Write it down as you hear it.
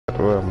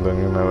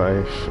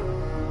life.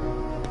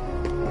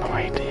 No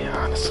idea,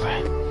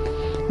 honestly.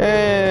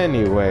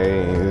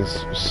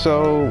 Anyways,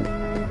 so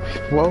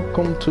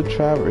welcome to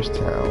Traverse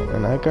Town,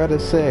 and I gotta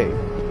say,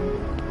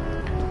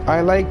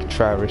 I like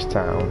Traverse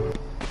Town.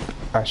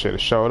 I should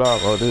have showed up.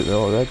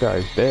 Oh, that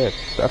guy's dead.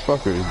 That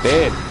fucker is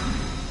dead.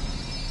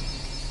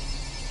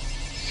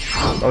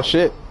 Oh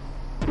shit.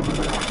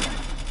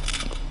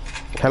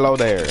 Hello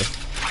there.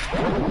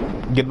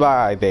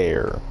 Goodbye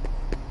there.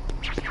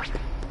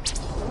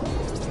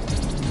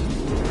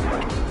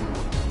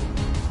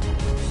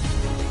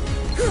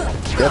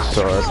 Yes,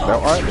 sir. There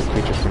are the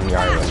creatures from the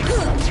island.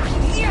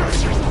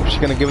 I'm just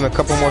gonna give him a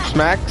couple more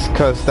smacks,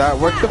 cause that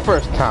worked the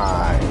first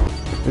time.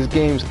 This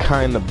game's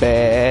kinda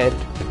bad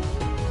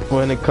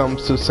when it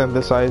comes to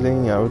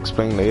synthesizing. I'll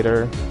explain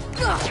later.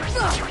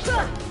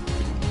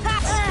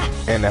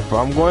 And if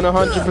I'm going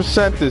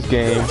 100% this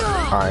game,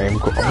 I am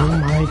oh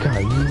my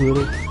god, you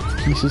little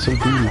pieces of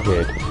booty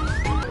head.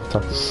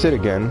 Talk to Sid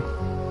again.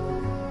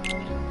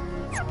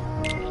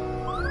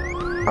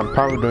 I'm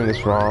probably doing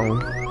this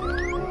wrong.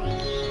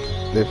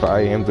 If I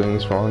am doing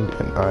this wrong,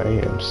 then I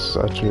am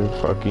such a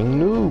fucking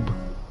noob.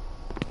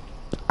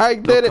 I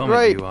did it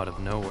right. You out of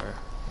nowhere.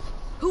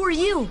 Who are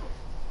you?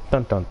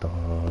 Dun dun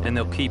dun. And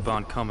they'll keep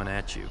on coming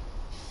at you,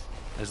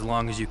 as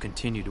long as you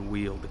continue to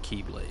wield the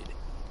Keyblade.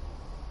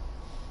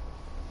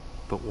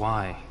 But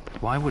why?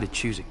 Why would it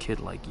choose a kid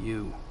like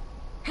you?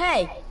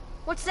 Hey,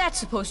 what's that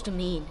supposed to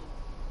mean?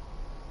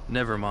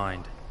 Never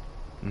mind.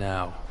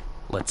 Now,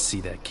 let's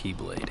see that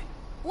Keyblade.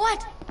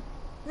 What?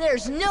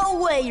 There's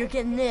no way you're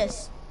getting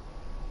this.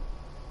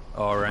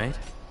 Alright.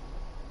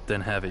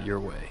 Then have it your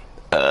way.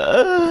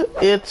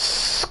 It's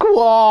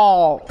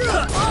Squall!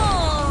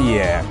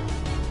 Yeah.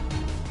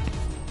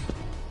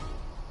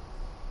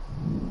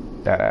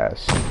 That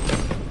ass.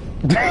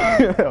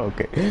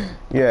 Okay.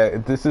 Yeah,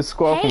 this is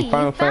Squall from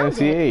Final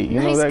Fantasy VIII. You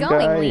know that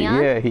guy?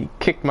 Leon. Yeah, he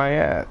kicked my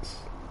ass.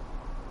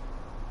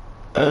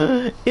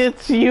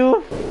 It's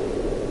you!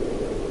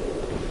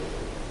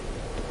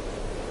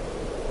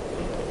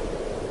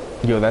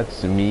 Yo,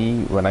 that's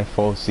me when I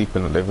fall asleep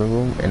in the living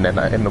room and then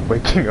I end up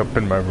waking up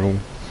in my room.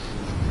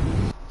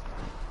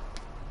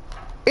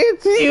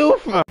 It's you!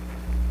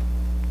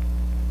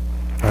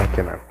 I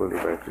cannot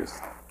believe I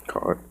just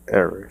called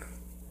Aerith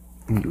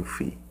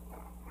Yuffie.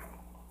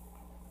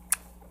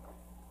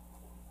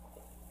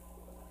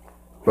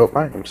 Well,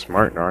 I am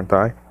smart, aren't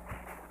I?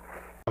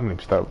 I'm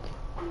mixed up.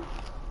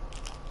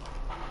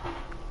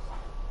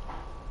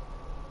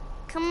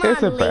 Come on,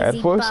 it's a bad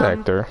voice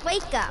actor.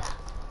 Wake up.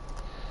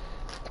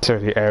 So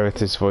the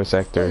Aerith's voice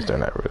actors, they're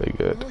not really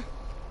good.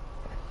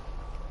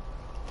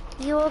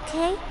 You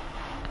okay?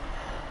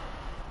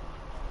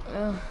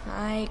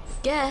 I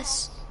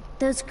guess.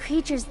 Those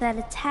creatures that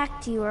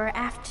attacked you are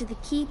after the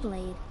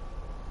Keyblade.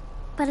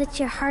 But it's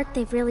your heart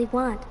they really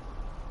want.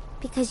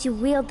 Because you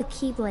wield the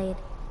Keyblade.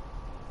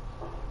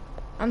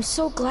 I'm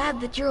so glad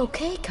that you're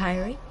okay,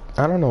 Kairi.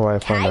 I don't know why I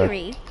found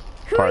Kairi?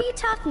 Who are you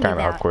talking kind of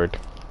about? Awkward.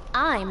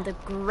 I'm the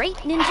great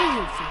Ninja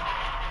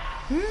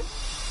Yuffie.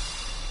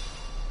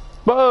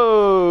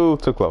 Whoa!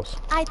 Too close.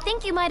 I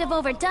think you might have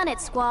overdone it,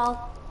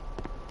 Squall.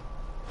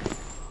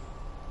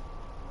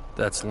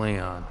 That's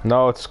Leon.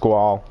 No, it's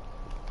Squall.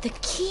 The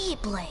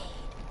Keyblade.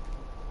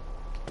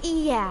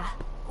 Yeah.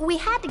 We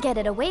had to get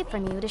it away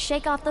from you to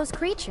shake off those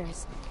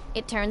creatures.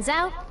 It turns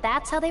out,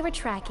 that's how they were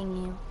tracking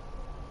you.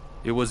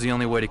 It was the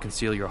only way to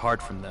conceal your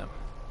heart from them.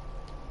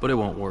 But it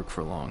won't work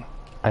for long.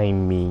 I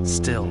mean...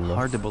 Still,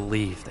 hard to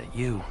believe that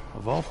you,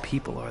 of all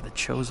people, are the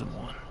chosen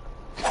one.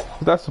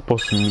 What's that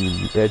supposed to mean,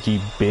 you edgy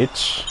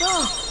bitch?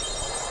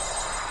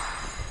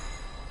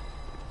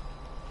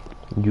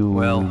 You...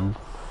 Well,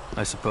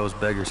 I suppose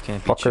beggars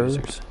can't be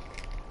choosers.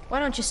 Why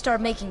don't you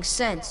start making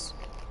sense?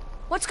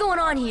 What's going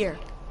on here?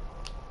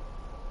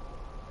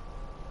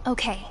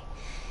 Okay.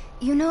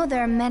 You know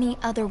there are many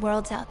other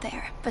worlds out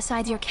there,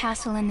 besides your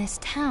castle in this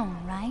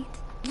town, right?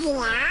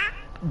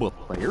 But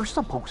they're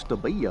supposed to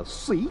be a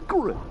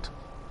secret.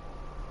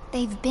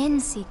 They've been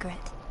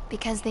secret,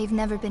 because they've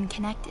never been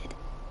connected.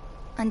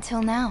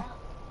 Until now.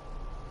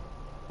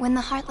 When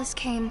the Heartless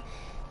came,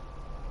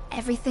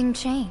 everything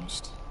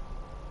changed.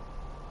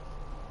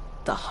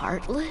 The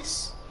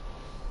Heartless?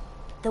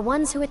 The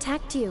ones who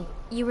attacked you,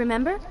 you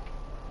remember?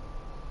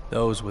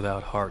 Those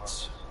without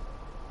hearts.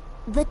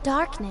 The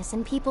darkness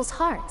in people's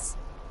hearts.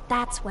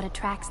 That's what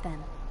attracts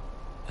them.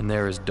 And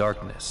there is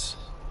darkness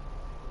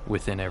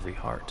within every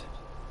heart.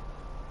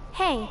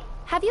 Hey,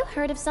 have you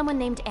heard of someone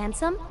named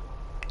Ansem?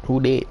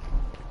 Who did?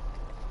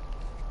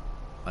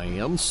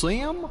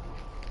 Sam?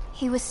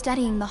 He was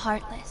studying the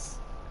Heartless.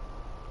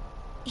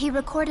 He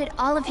recorded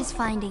all of his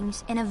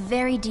findings in a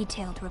very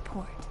detailed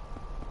report.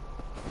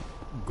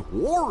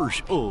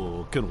 Gosh,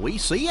 can we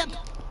see it?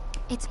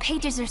 Its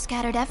pages are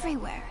scattered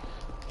everywhere.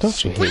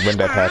 Don't you hate when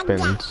that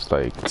happens?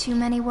 Like... Too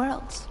many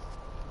worlds.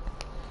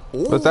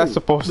 What's that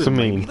supposed to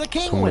mean?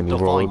 Too many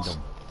worlds.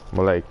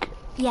 More like...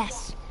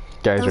 Yes.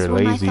 Guys Those are were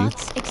lazy. my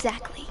thoughts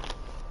exactly.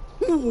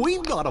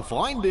 We've got to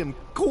find him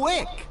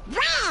quick.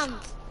 Run!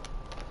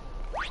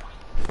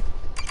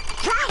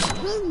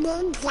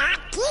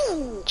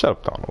 Shut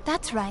up, Donald.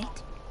 That's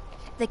right.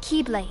 The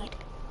Keyblade.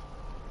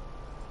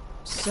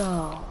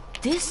 So,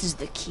 this is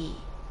the key.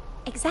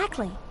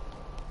 Exactly.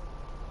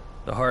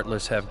 The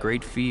Heartless have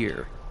great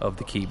fear of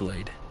the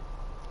Keyblade.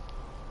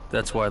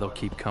 That's why they'll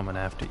keep coming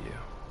after you,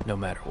 no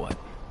matter what.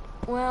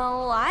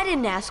 Well, I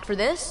didn't ask for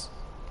this.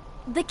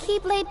 The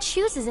Keyblade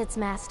chooses its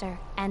master,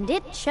 and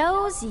it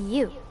chose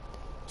you.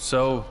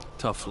 So,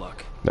 tough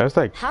luck. There's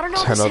like How did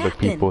all 10 this other happen?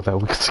 people that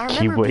we could I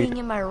remember being Keyblade.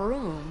 in my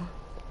room.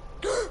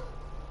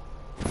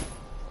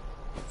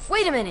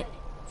 Wait a minute.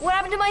 What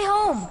happened to my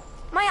home?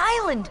 My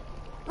island?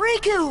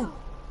 Riku!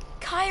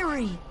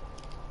 Kairi!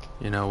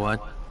 You know what?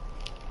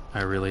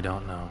 I really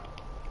don't know.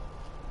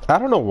 I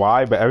don't know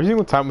why, but every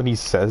single time when he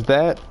says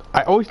that,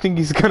 I always think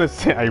he's gonna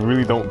say, I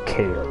really don't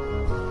care.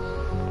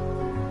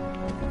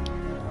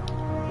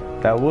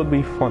 That would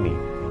be funny.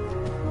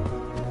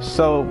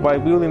 So, by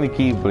wielding the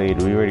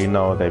Keyblade, we already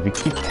know that if we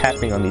keep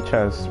tapping on the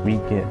chest, we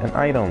get an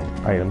item.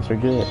 Items are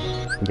good.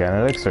 We got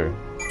an elixir.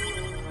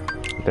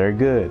 They're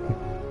good.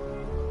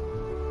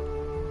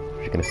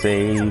 We're gonna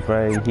save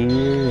right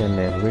here, and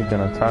then we're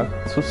gonna talk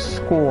to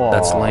Squall.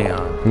 That's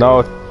Leon.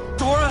 No.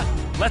 Sora,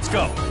 let's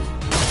go!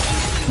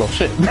 Oh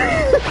shit.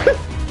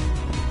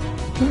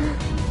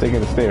 Taking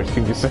the stairs,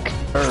 give me a second.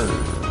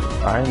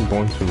 I'm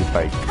going to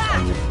like,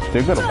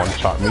 they're gonna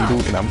one-shot me,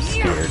 dude, and I'm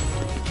scared.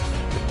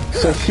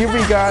 So here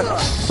we got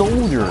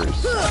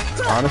soldiers.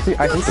 Honestly,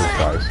 I hate those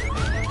guys.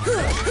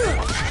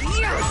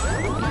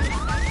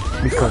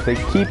 Because they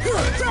keep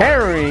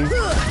carrying.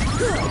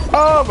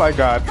 Oh my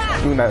god.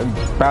 Doing that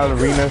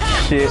ballerina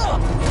shit.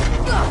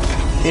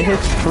 It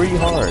hits pretty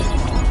hard.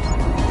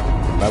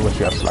 I wish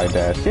you had slide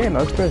dash. Yeah, no,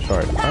 it's pretty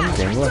hard. I'm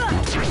getting lucky.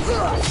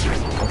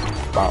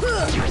 Wow.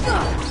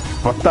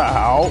 What the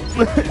hell?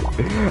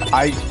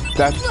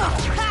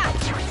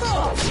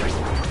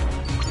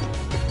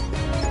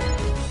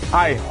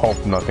 I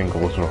hope nothing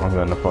goes wrong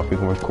on the fucking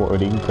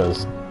recording,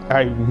 because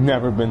I've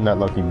never been that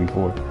lucky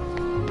before.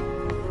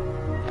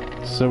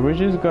 So we're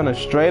just gonna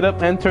straight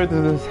up enter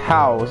this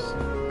house,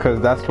 because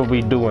that's what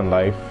we do in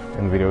life,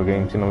 in video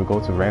games. You know, we go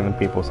to random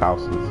people's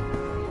houses.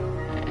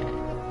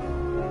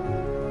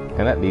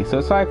 And that leads to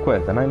a side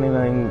quest. The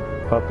 99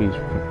 puppies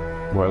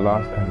were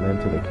lost and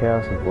led to the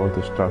chaos of world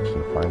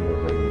destruction. Find the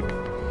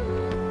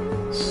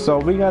raid. So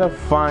we gotta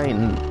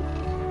find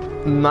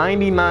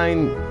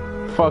 99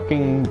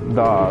 fucking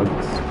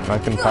dogs. I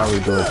can probably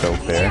do a joke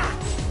there.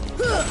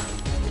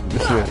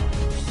 This is it.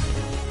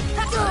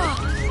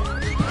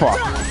 Fuck.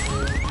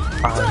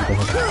 I'm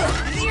gonna die.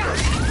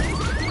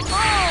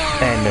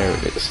 And there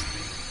it is.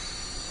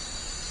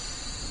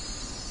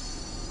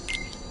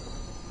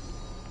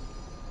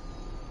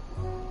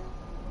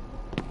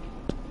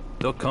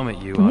 They'll come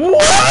at you.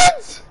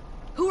 What?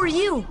 Who are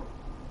you?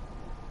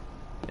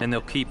 And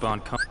they'll keep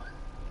on coming.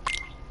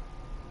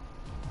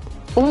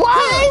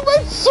 Why am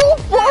I so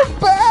far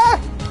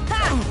back?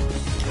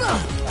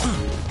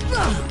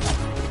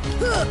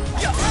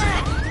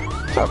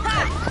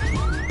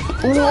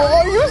 Whoa,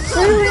 are you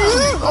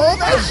serious? All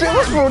that shit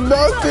was for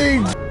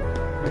nothing.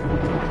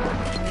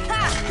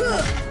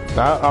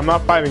 Nah, I'm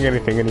not fighting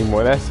anything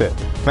anymore. That's it.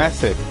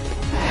 That's it.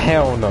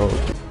 Hell no.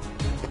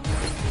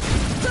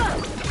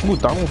 Ooh,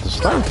 Donald with the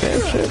snipe,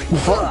 damn shit.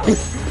 Fuck.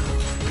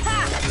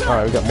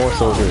 Alright, we got more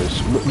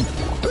soldiers.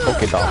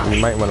 Okay, Donald, we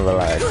might want to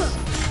relax.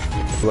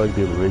 Like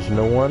the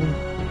original one.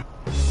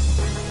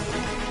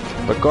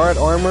 The guard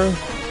armor,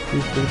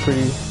 he's been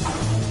pretty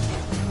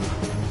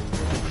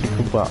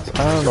cool boss. I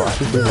don't know, I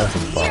think he's like a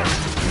boss.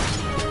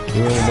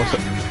 You know,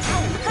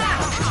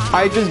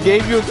 I just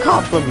gave you a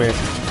compliment,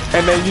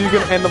 and then you're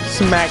gonna end up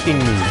smacking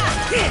me.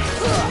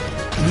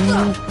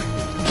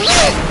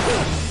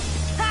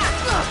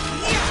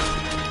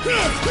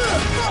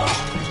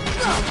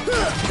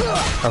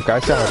 Okay, I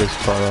see how it is,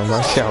 Charles.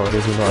 I see how it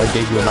is, you know, I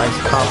gave you a nice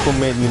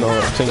compliment, you know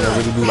what I'm saying, I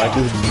really do like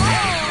this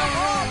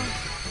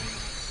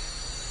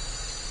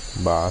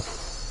boss.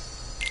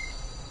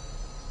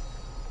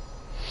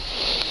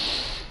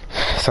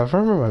 So if I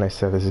remember when I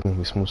said this is gonna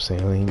be smooth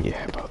sailing,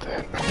 yeah, about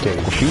that.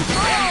 Okay, shoot,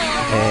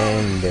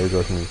 and there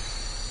goes me.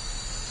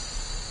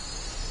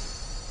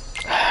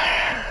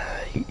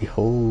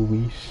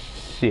 Holy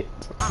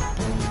shit.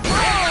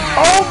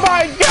 Oh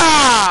my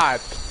god!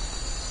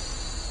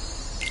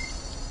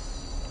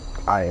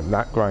 I am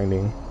not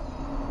grinding.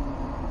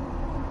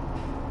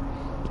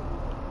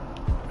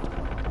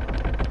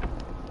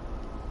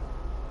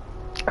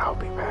 I'll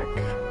be back.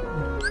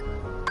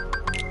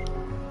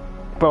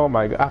 Oh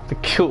my god, I have to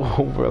kill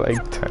over like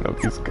 10 of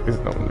these guys.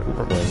 No,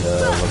 never mind.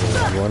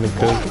 One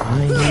because I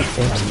am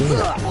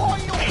scared.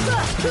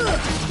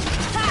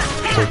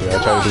 Okay, I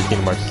try to do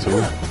Kingdom Hearts 2.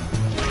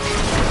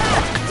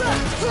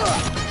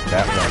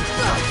 That one.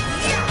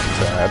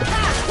 Bad.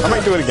 I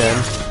might do it again.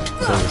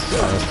 Since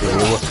honestly it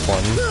was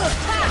fun.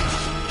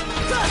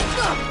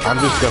 I'm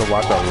just gonna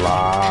watch a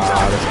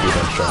lot of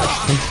speedrun shows.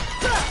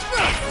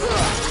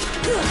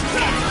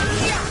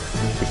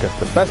 Because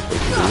the best way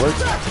to do work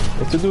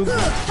is to do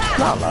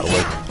not a lot of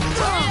work.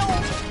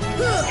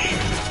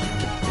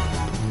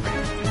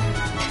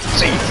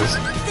 Jesus!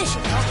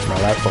 My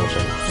life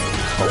potion.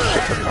 Oh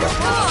shit, look at that.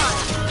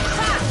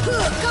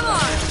 Come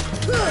on!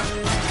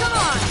 Come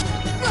on!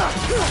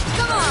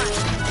 Come on!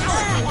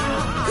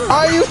 I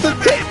used to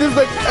take this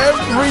like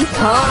every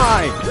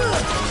time!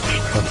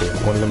 Okay,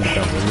 one limit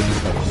down, one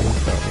limit down, one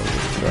limit down, one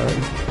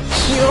limit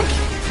down.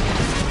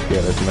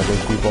 Yeah, there's another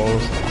 3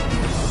 balls.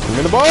 Give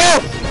me the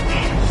balls!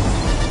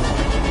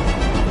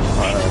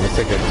 Alright, let's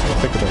take it.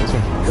 Let's take it. This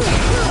one.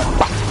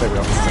 There we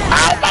go.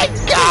 Oh my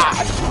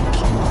god!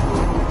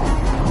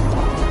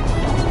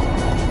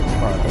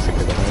 Alright, let's take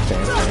it.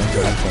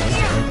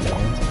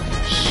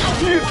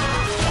 Shit!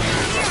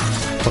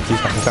 Oh,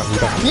 he's down.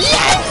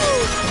 Yes!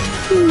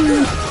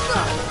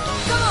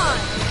 Come on!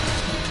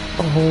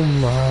 Oh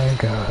my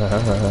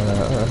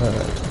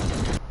god.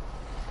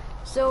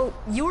 So,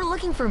 you were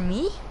looking for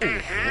me?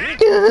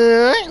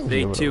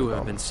 They too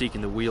have been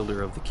seeking the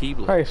wielder of the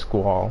Keyblade. Hi,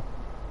 Squall.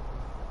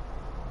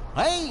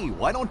 Hey,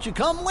 why don't you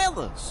come with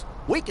us?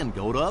 We can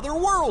go to other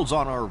worlds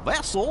on our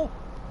vessel.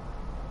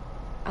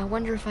 I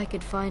wonder if I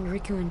could find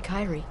Riku and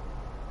Kairi.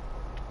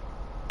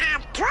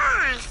 Of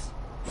course.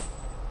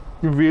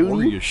 Are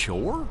Really? you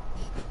sure?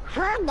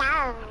 Who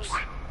knows?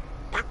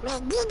 But we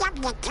need them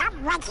to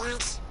come with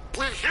us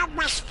to help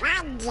us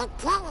find the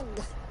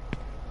kid.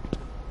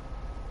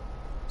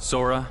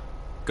 Sora,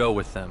 go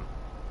with them.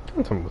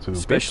 Don't tell me what to do,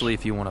 Especially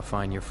if you want to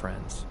find your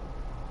friends.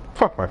 bitch.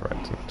 Fuck my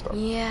friends and stuff.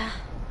 Yeah,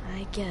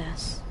 I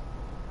guess.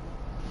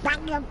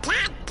 But you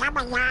can't come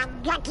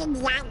along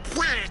looking like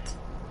that.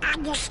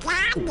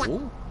 Understand?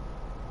 Oh,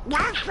 No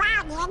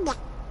frowning,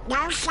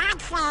 no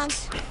sad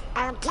face,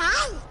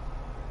 okay?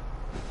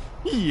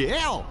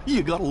 yeah,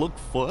 you gotta look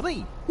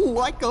funny,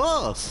 like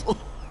us.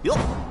 Yup.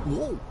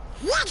 Whoa.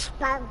 This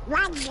boat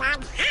runs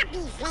on happy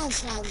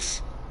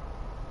faces.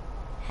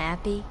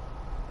 Happy?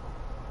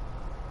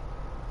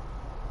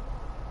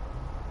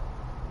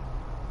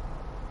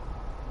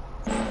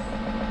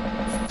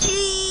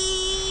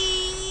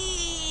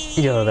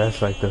 Yo,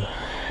 that's like the...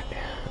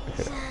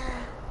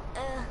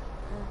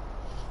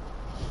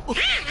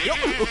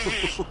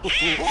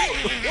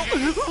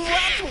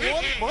 That's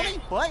one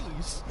funny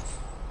face.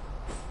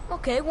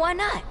 Okay, why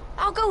not?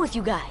 I'll go with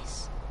you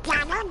guys.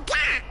 Double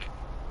duck.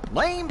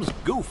 Name's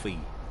Goofy.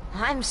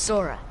 I'm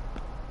Sora.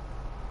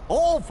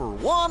 All for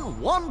one,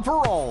 one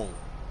for all.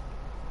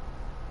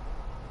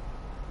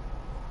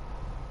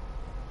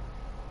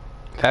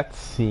 That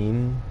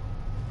scene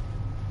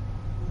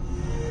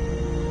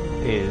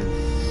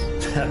is...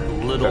 That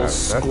little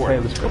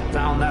squirt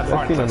found that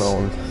That scene heartless.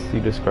 alone, you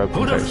described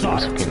Who'd have entire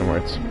series thought? of Kingdom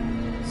Hearts.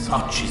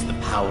 Such is the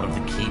power of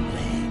the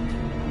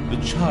Keyblade. The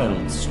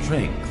child's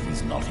strength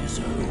is not his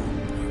own.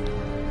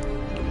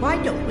 Why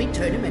don't we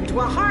turn him into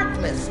a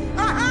heartless?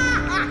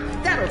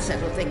 That'll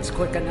settle things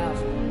quick enough.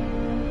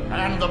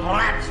 And the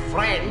brat's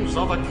friends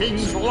are the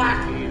king's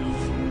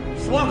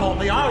lackeys. Slug on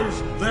the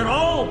eyes, they're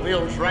all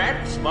bilge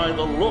rats by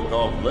the look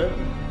of them.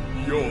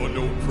 You're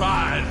no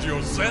prize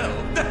yourself.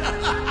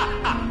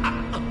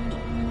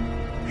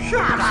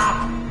 Shut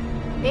up!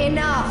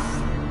 Enough!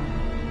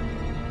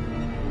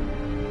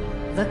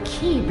 The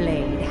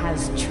Keyblade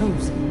has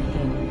chosen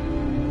him.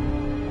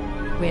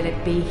 Will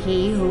it be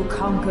he who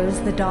conquers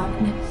the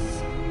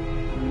darkness?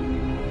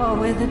 Or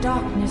will the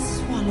darkness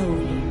swallow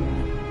him?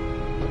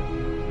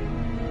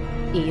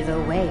 Either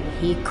way,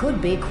 he could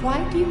be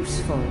quite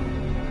useful.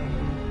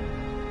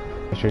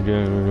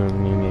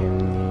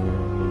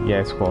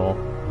 Yeah, Squall.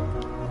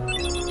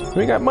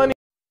 We got money.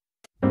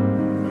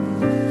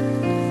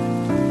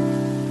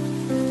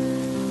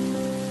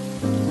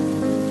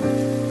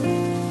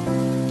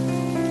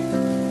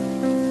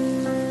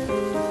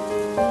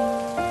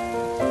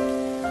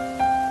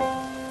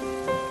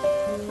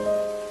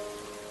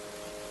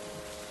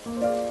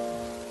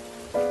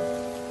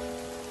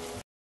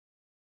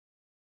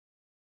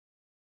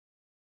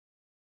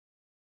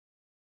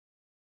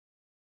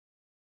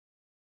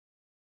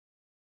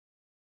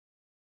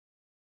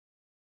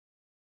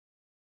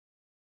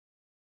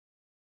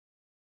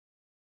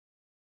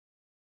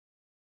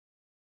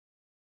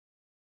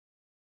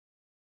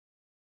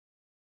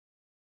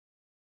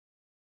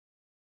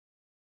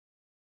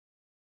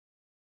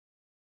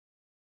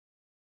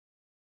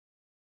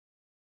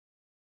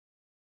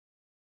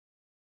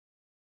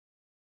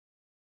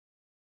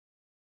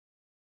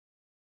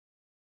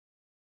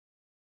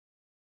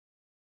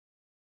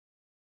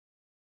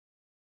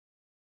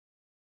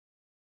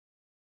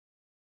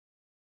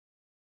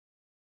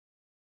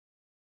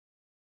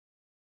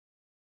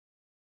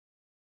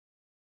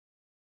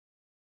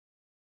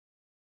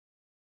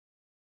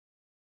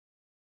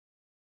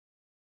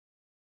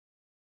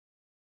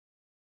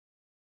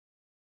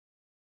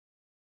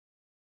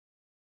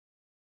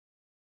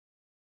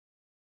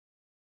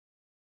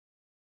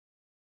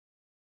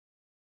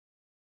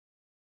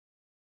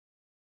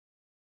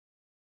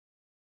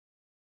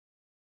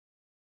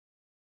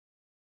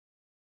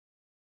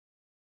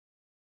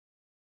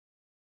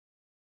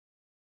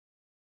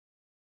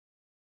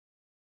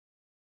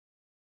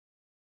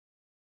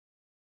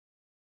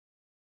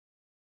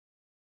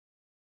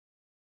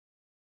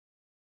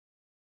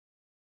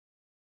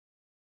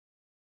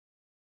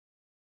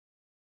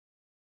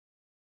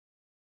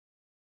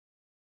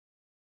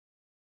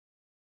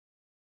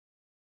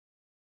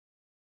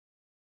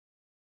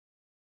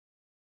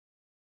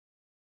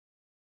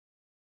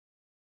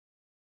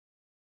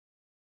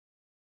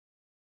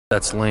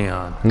 That's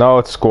Leon. No,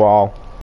 it's Squall.